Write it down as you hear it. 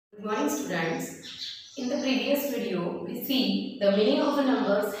Good morning students. In the previous video, we see the meaning of the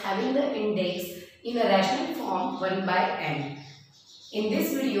numbers having the index in a rational form 1 by n. In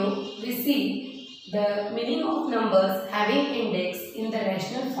this video, we see the meaning of numbers having index in the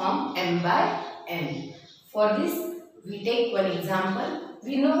rational form m by n. For this, we take one example.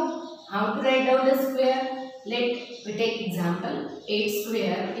 We know how to write down the square. We take example 8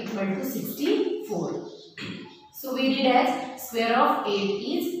 square equal to 64. So we read as square of 8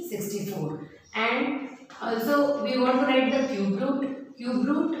 is 64, and also we want to write the cube root. Cube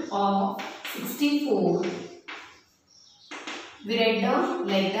root of 64, we write down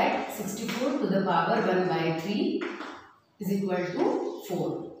like that: 64 to the power 1 by 3 is equal to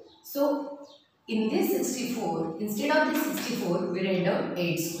 4. So in this 64, instead of this 64, we write down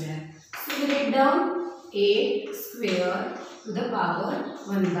 8 square. So we write down 8 square to the power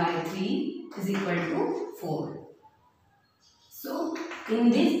 1 by 3 is equal to 4. So in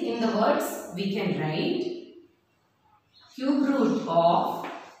the words we can write cube root of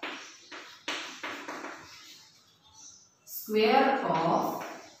square of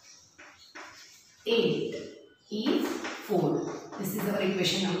 8 is 4. This is our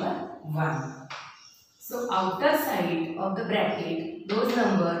equation number 1. So outer side of the bracket, those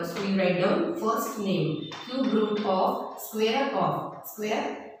numbers we write down first name, cube root of square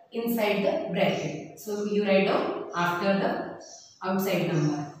inside the bracket. So you write down after the outside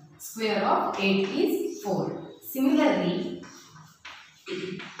number. Square of 8 is 4. Similarly,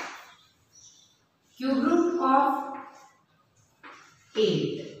 cube root of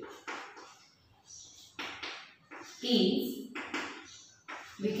 8 is,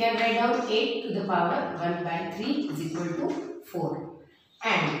 we can write down 8 to the power 1 by 3 is equal to 4.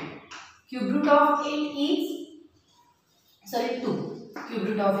 And cube root of 8 is, 2. Cube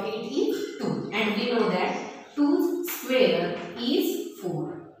root of 8 is 2. And we know that 2 square is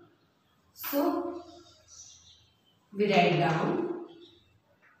 4. So we write down,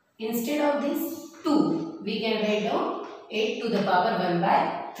 instead of this 2, we can write down 8 to the power 1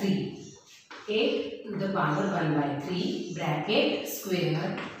 by 3. 8 to the power 1 by 3 bracket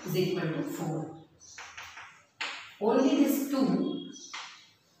square is equal to 4. Only this 2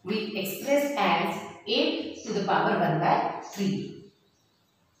 we express as 8 to the power 1 by 3.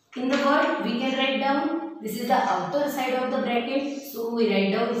 In the word we can write down, this is the outer side of the bracket. So we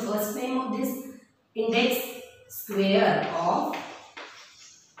write down the first name of this index, square of,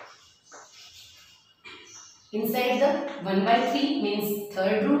 inside the 1 by 3 means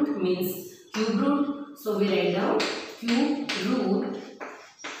third root means cube root. So we write down cube root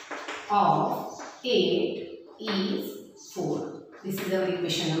of 8 is 4. This is our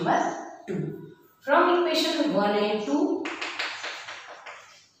equation number 2. From equation 1 and 2,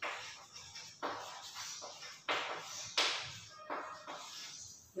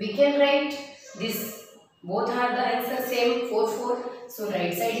 we can write this, both are the answer same, 4, 4. So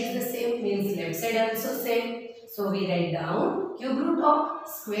right side is the same, means left side also same. So we write down cube root of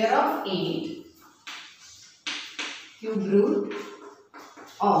square of 8, cube root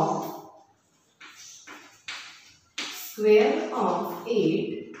of square of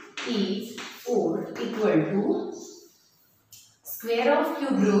 8 is 4 equal to square of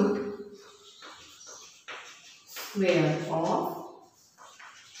cube root, square of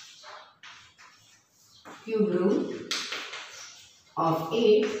cube root of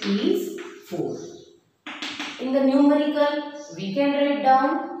 8 is 4. In the numerical, we can write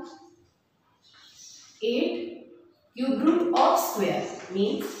down 8 cube root of square,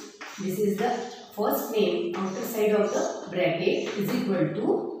 means this is the first name outer side of the bracket is equal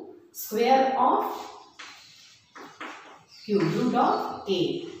to square of cube root of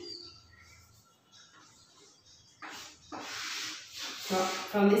 8.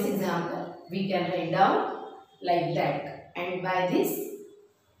 From this example, we can write down like that. And by this,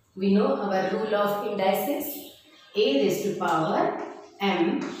 we know our rule of indices. A raised to power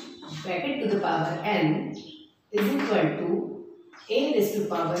m bracket to the power n is equal to a raised to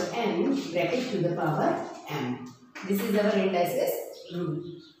power n bracket to the power m. This is our indices rule.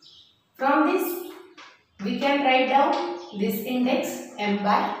 From this, we can write down this index m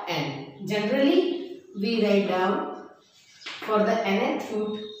by n. Generally, we write down for the nth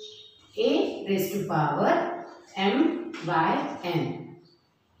root a raised to power m by n.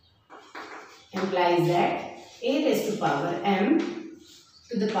 Implies that a raised to power m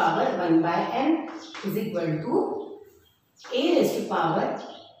to the power 1 by n is equal to a raised to power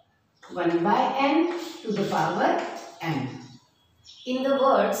 1 by n to the power m. In the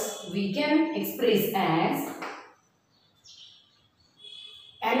words, we can express as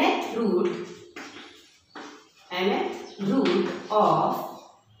nth root of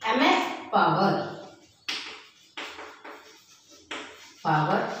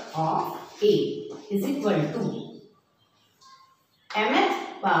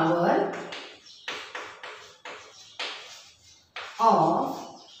of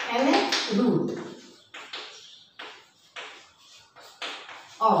nth root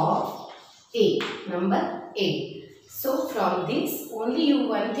of A, number A. So from this, only you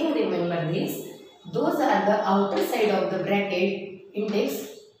one thing remember this. Those are the outer side of the bracket index.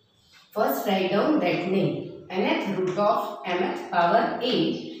 First write down that name. Nth root of mth power A.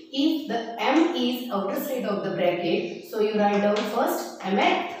 If the m is outer side of the bracket, so you write down first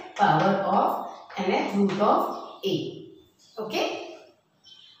mth power of nth root of A. Okay?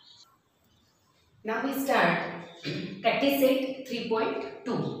 Now we start practice set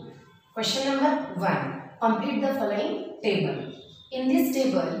 3.2. Question number 1. Complete the following table. In this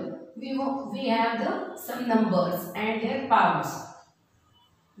table, we have some numbers and their powers.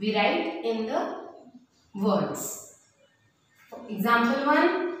 We write in the words. Example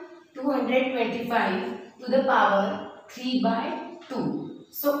 1, 225 to the power 3 by 2.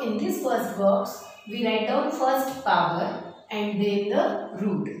 So in this first box, we write down first power and then the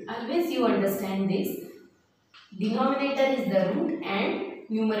root. Always you understand this. Denominator is the root and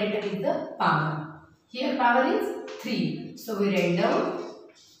numerator is the power. Here power is 3. So we write down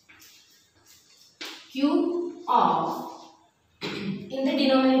cube of, in the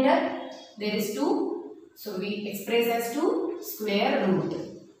denominator there is 2. So we express as 2 square root.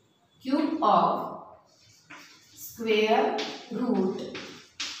 Cube of square root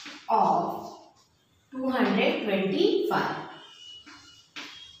of 225.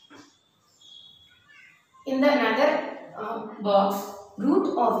 In the another box,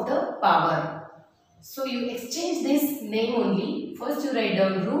 root of the power. So you exchange this name only. First you write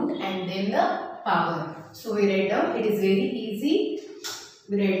down root and then the power. So we write down, it is very easy.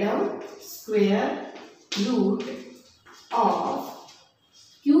 We write down square root of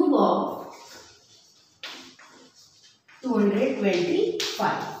cube of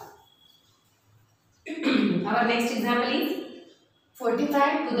 225. Our next example is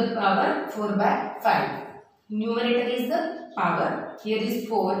 45 to the power 4 by 5. Numerator is the power. Here is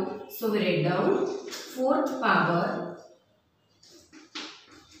 4. So we write down fourth power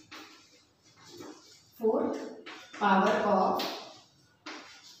of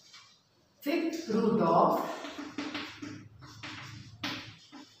fifth root of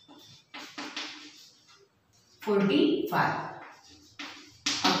 45.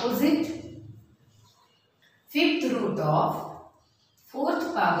 Opposite, fifth root of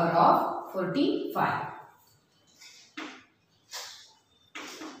fourth power of 45.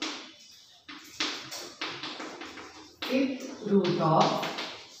 Fifth root of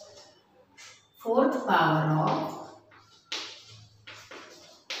fourth power of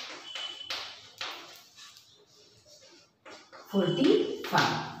 45.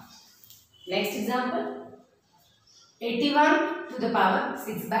 Next example, 81 to the power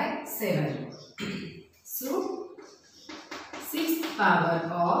 6 by 7. So, sixth power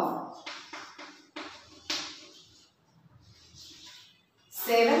of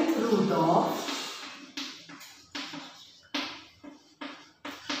seventh root of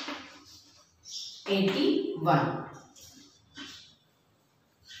 81.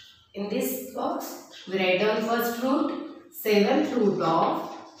 In this box, we write down first root, seventh root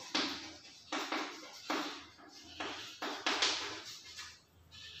of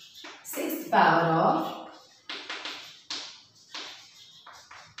sixth power of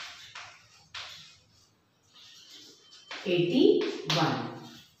 81.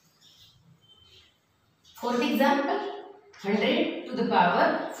 Fourth example, 100 to the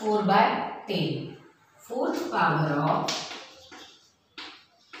power 4 by 10. Fourth power of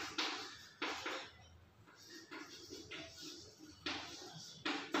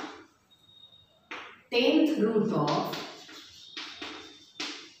 10th root of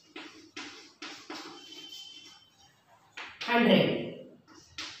 100.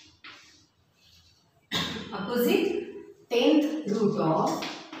 Opposite, 10th root of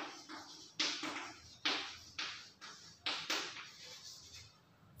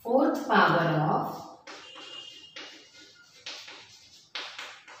 4th power of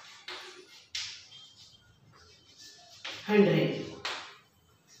 100.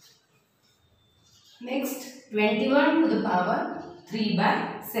 Next, 21 to the power 3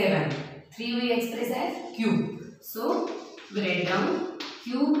 by 7. 3 we express as cube. So, we write down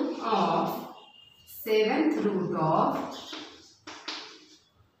cube of 7th root of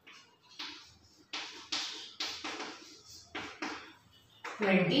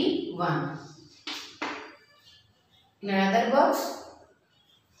 21. In another box,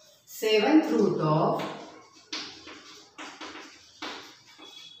 7th root of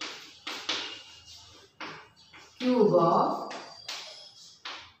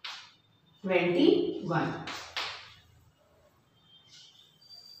 21.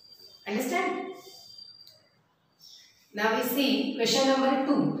 Now we see question number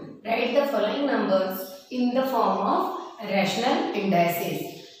 2. Write the following numbers in the form of rational indices.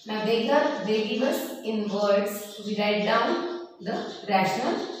 Now they give us in words. We write down the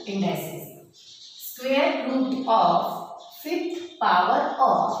rational indices. Square root of fifth power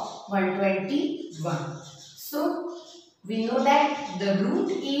of 121. So we know that the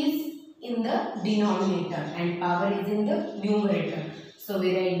root is in the denominator and power is in the numerator. So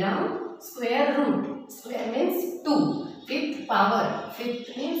we write down square root. Square means 2. Fifth power.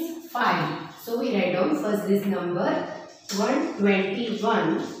 Fifth means 5. So we write down first this number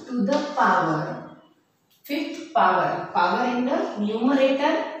 121 to the power. Fifth power. Power in the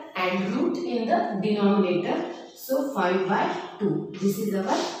numerator and root in the denominator. So 5 by 2. This is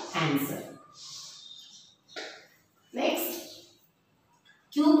our answer. Next,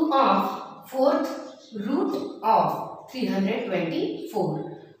 cube of fourth root of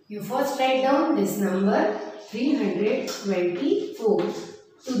 324. You first write down this number 324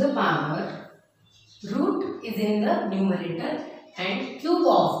 to the power. Root is in the numerator and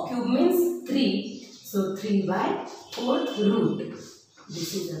cube means 3. So 3 by 4th root.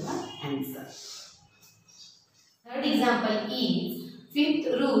 This is our answer. Third example is fifth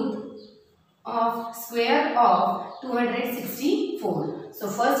root of square of 264. So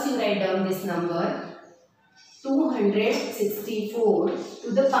first you write down this number 264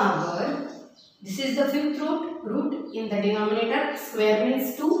 to the power. This is the fifth root. Root in the denominator. Square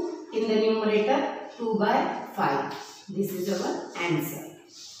means 2. In the numerator 2 by 5. This is our answer.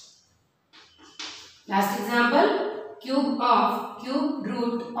 Last example. Cube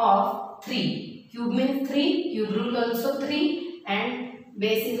root of 3. Cube means 3. Cube root also 3. And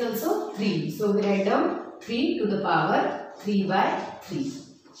base is also 3. So we write down 3 to the power 3 by 3.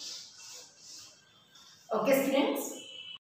 Okay students.